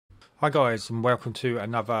Hi guys, and welcome to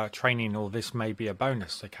another training, or this may be a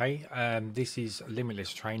bonus. Okay, this is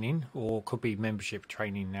Limitless training, or could be membership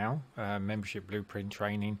training now, membership blueprint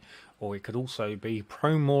training, or it could also be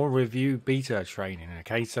Promore review beta training.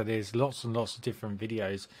 Okay, so there's lots and lots of different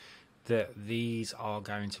videos that these are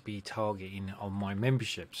going to be targeting on my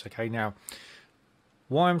memberships. Okay, now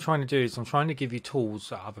what I'm trying to do is I'm trying to give you tools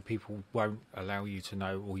that other people won't allow you to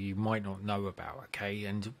know, or you might not know about. Okay,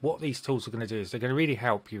 and what these tools are going to do is they're going to really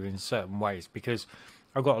help you in certain ways, because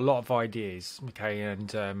I've got a lot of ideas. Okay,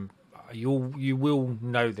 and you will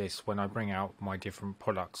know this when I bring out my different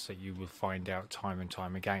products, that you will find out time and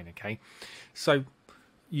time again. Okay, so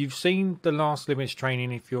you've seen the last Limitless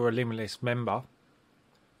training if you're a Limitless member,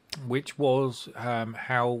 which was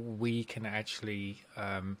how we can actually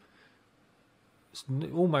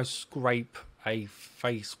almost scrape a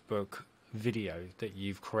Facebook video that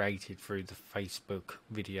you've created through the Facebook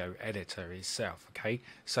video editor itself. Okay,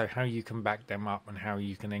 so how you can back them up and how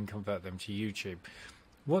you can then convert them to YouTube.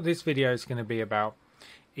 What this video is going to be about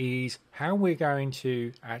is how we're going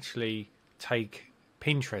to actually take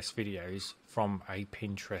Pinterest videos from a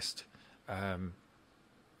Pinterest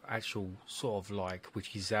actual sort of like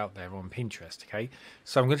which is out there on Pinterest. Okay,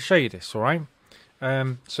 so I'm going to show you this. All right.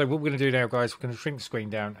 So what we're going to do now, guys, we're going to shrink the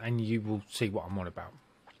screen down and you will see what I'm on about.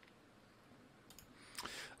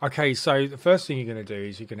 Okay, so the first thing you're going to do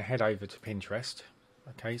is you're going to head over to Pinterest.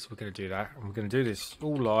 Okay, so we're going to do that, and we're going to do this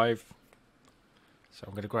all live. So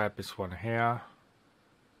I'm going to grab this one here.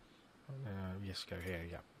 Yes, go here,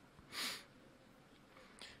 yeah.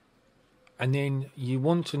 And then you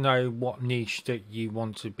want to know what niche that you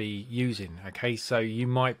want to be using. Okay, so you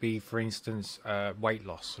might be, for instance, weight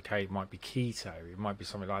loss. Okay, it might be keto, it might be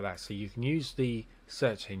something like that. So you can use the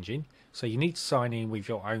search engine. So you need to sign in with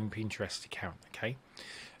your own Pinterest account. Okay,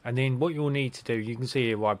 and then what you'll need to do, you can see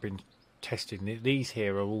here where I've been testing. These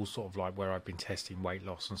here are all sort of like where I've been testing weight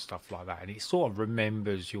loss and stuff like that, and it sort of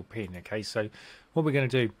remembers your pin. Okay, so what we're going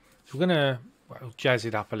to do is we're going to jazz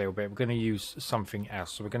it up a little bit. We're going to use something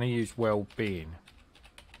else. So we're going to use well-being.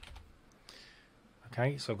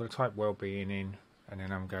 Okay, so I'm going to type well-being in, and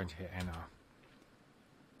then I'm going to hit enter.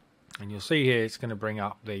 And you'll see here it's going to bring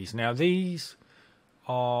up these. Now these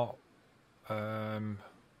are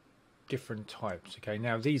different types. Okay,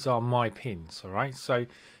 now these are my pins. All right, so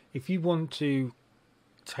if you want to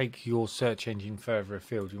take your search engine further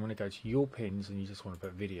afield, you want to go to your pins and you just want to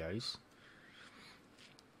put videos.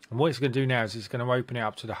 And what it's going to do now is it's going to open it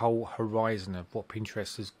up to the whole horizon of what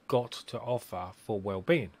Pinterest has got to offer for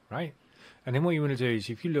well-being, right? And then what you want to do is,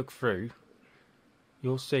 if you look through,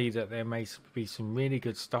 you'll see that there may be some really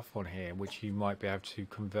good stuff on here which you might be able to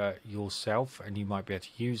convert yourself, and you might be able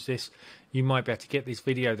to use this. You might be able to get this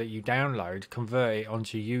video that you download, convert it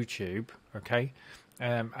onto YouTube, okay?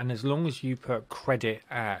 And as long as you put credit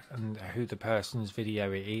at and who the person's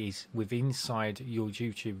video it is inside your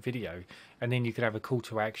YouTube video, and then you could have a call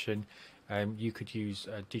to action. You could use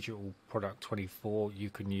digital product 24. You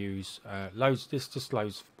can use loads. There's just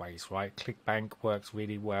loads of ways, right? ClickBank works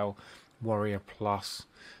really well. Warrior Plus,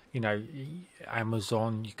 you know,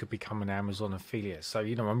 Amazon. You could become an Amazon affiliate. So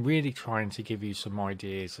you know, I'm really trying to give you some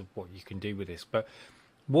ideas of what you can do with this, but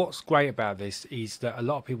what's great about this is that a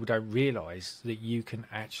lot of people don't realize that you can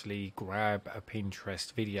actually grab a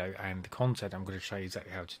Pinterest video and the content. I'm going to show you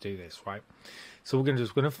exactly how to do this, right? So we're going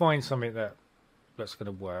to find something that's going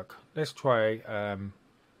to work. Let's try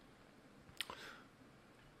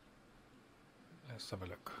let's have a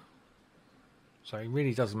look. So it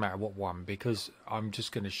really doesn't matter what one, because I'm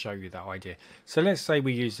just going to show you that idea. So let's say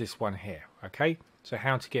we use this one here. Okay, so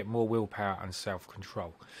how to get more willpower and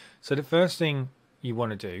self-control. So the first thing you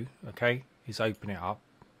want to do, okay, is open it up,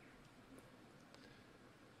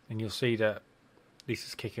 and you'll see that this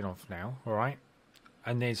is kicking off now. All right,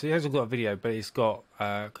 and then so it hasn't got a video, but it's got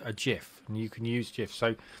a GIF, and you can use GIF.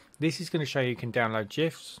 So this is going to show you can download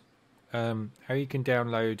GIFs, how you can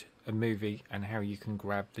download a movie, and how you can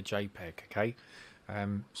grab the JPEG. Okay,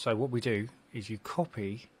 so what we do is you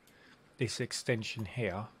copy this extension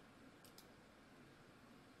here.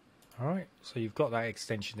 Alright, so you've got that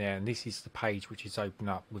extension there, and this is the page which is open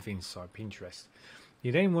up with inside Pinterest.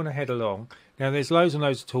 You then want to head along. Now there's loads and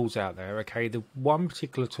loads of tools out there. Okay, the one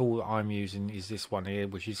particular tool that I'm using is this one here,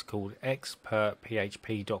 which is called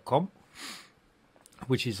expertphp.com,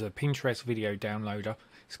 which is a Pinterest video downloader.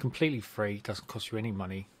 It's completely free, it doesn't cost you any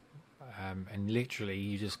money, and literally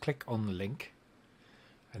you just click on the link,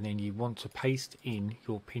 and then you want to paste in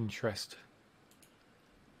your Pinterest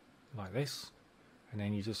like this. And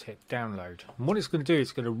then you just hit download. And what it's going to do is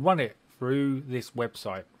it's going to run it through this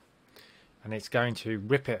website, and it's going to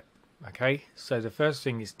rip it. Okay, so the first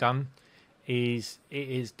thing it's done is it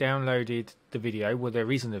is downloaded the video. Well,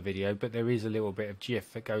 there isn't a video, but there is a little bit of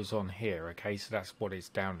GIF that goes on here. Okay, so that's what it's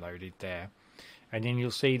downloaded there. And then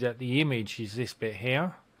you'll see that the image is this bit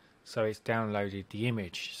here. So it's downloaded the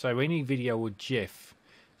image. So any video or GIF,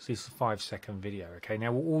 so this is a 5-second video. Okay,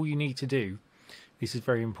 now all you need to do, this is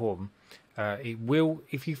very important. It will,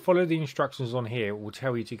 if you follow the instructions on here, it will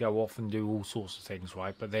tell you to go off and do all sorts of things,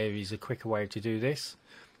 right? But there is a quicker way to do this.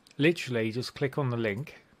 Literally, just click on the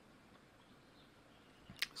link.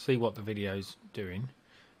 See what the video's doing.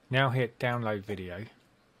 Now hit download video.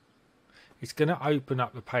 It's going to open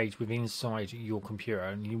up the page with inside your computer,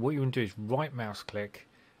 and what you want to do is right mouse click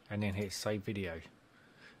and then hit save video,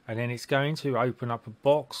 and then it's going to open up a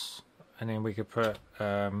box, and then we could put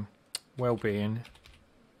well-being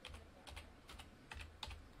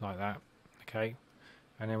like that. Okay,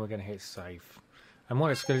 and then we're going to hit save, and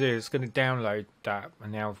what it's going to do is it's going to download that.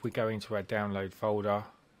 And now if we go into our download folder,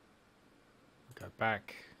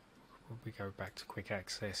 we go back to quick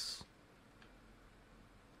access,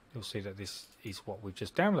 you'll see that this is what we've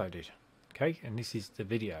just downloaded. Okay, and this is the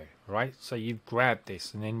video, right? So you've grabbed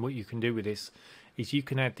this, and then what you can do with this is you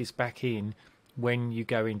can add this back in when you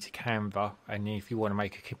go into Canva, and if you want to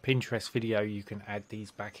make a Pinterest video, you can add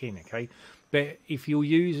these back in. Okay, but if you're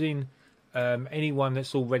using anyone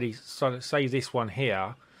that's already, so say this one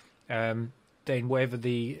here, then whatever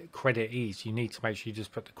the credit is, you need to make sure you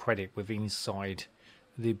just put the credit with inside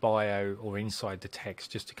the bio or inside the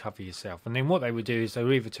text, just to cover yourself. And then what they would do is they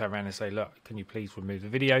would either turn around and say, look, can you please remove the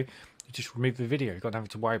video? You just remove the video. You've got nothing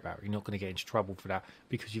to worry about. You're not going to get into trouble for that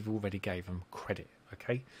because you've already gave them credit.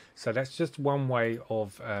 Okay, so that's just one way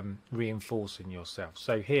of reinforcing yourself.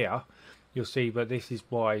 So here you'll see, but this is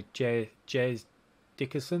by Jez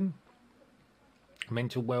Dickerson,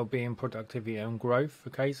 mental well-being, productivity and growth.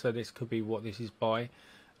 Okay, so this could be what this is by.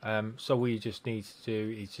 So all you just need to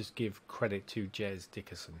do is just give credit to Jez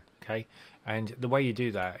Dickerson. Okay, and the way you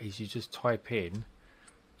do that is you just type in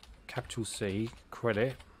capital C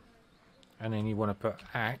credit, and then you want to put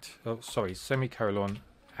at, oh sorry, semicolon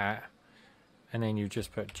at, and then you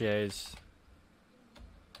just put Jez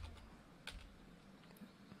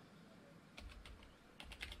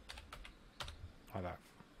like that.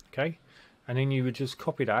 Okay, and then you would just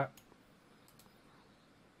copy that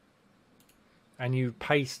and you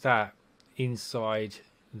paste that inside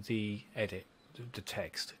the edit, the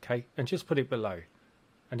text. Okay, and just put it below,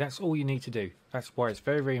 and that's all you need to do. That's why it's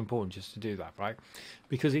very, very important just to do that, right?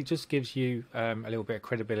 Because it just gives you a little bit of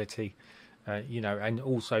credibility, you know, and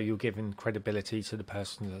also you're giving credibility to the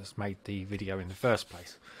person that's made the video in the first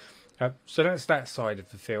place. So that's that side of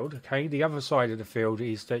the field. Okay, the other side of the field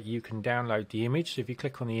is that you can download the image. So if you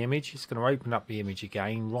click on the image, it's going to open up the image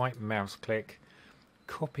again. Right mouse click,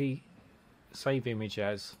 copy, save image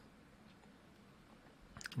as,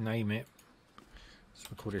 name it. So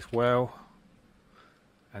we'll call this well,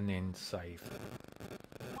 and then save.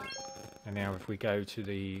 And now if we go to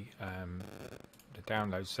the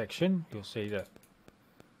download section, you'll see that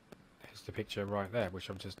there's the picture right there, which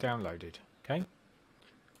I've just downloaded. Okay,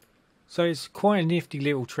 so it's quite a nifty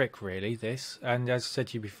little trick really, this, and as I said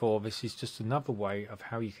to you before, this is just another way of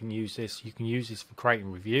how you can use this. You can use this for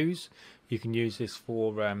creating reviews, you can use this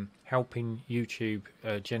for helping YouTube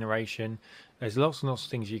generation. There's lots and lots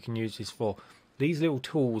of things you can use this for. These little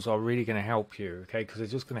tools are really going to help you, okay, because they're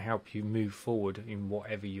just going to help you move forward in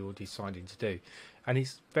whatever you're deciding to do. And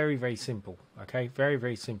it's very, very simple, okay, very,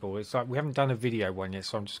 very simple. It's like we haven't done a video one yet,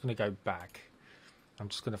 so I'm just going to go back. I'm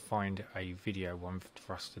just going to find a video one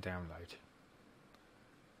for us to download.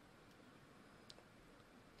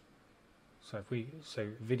 So if we, so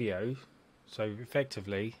video, so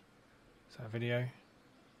effectively, is that a video?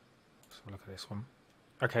 Let's have a look at this one.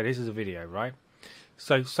 Okay, this is a video, right?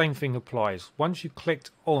 So same thing applies. Once you've clicked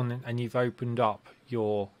on and you've opened up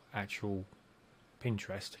your actual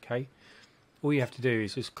Pinterest, okay, all you have to do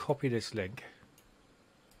is just copy this link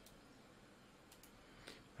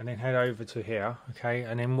and then head over to here, okay,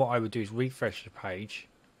 and then what I would do is refresh the page,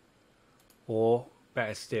 or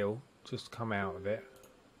better still, just come out of it,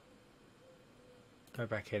 go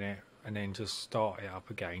back in it, and then just start it up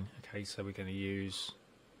again. Okay, so we're going to use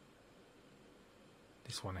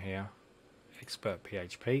this one here, Expert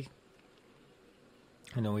PHP,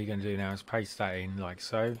 and all you're going to do now is paste that in like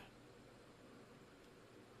so,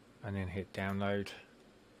 and then hit download.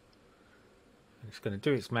 It's going to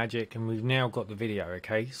do its magic, and we've now got the video.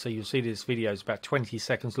 Okay, so you'll see this video is about 20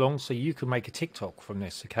 seconds long, so you can make a TikTok from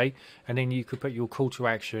this, okay, and then you could put your call to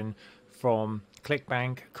action from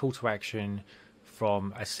ClickBank, call to action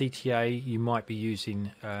from a CTA. You might be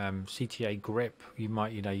using CTA grip. You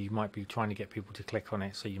might be trying to get people to click on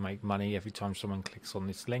it so you make money every time someone clicks on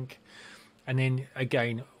this link. And then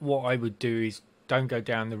again, what I would do is don't go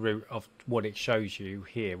down the route of what it shows you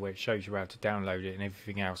here, where it shows you how to download it and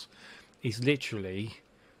everything else. Is literally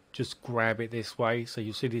just grab it this way. So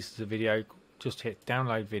you'll see this is a video, just hit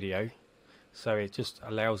download video. So it just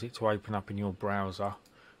allows it to open up in your browser.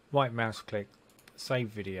 Right mouse click, save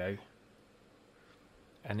video,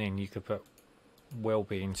 and then you could put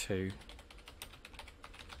Wellbeing 2.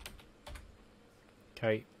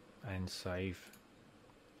 Okay, and save.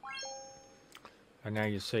 And now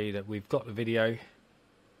you see that we've got the video.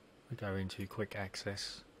 We go into quick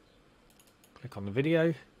access, click on the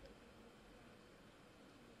video,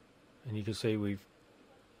 and you can see we've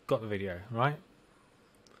got the video, right?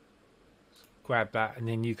 Grab that, and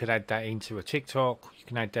then you could add that into a TikTok. You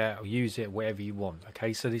can add that or use it wherever you want.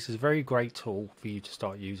 Okay, so this is a very great tool for you to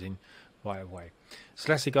start using right away. So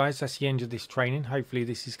that's it, guys. That's the end of this training. Hopefully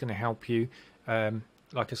this is going to help you.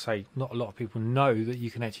 Like I say, not a lot of people know that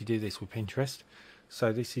you can actually do this with Pinterest.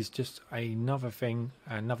 So this is just another thing,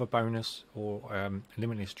 another bonus, or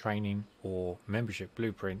Limitless training, or membership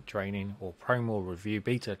blueprint training, or Promore review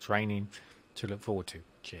beta training to look forward to.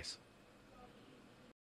 Cheers.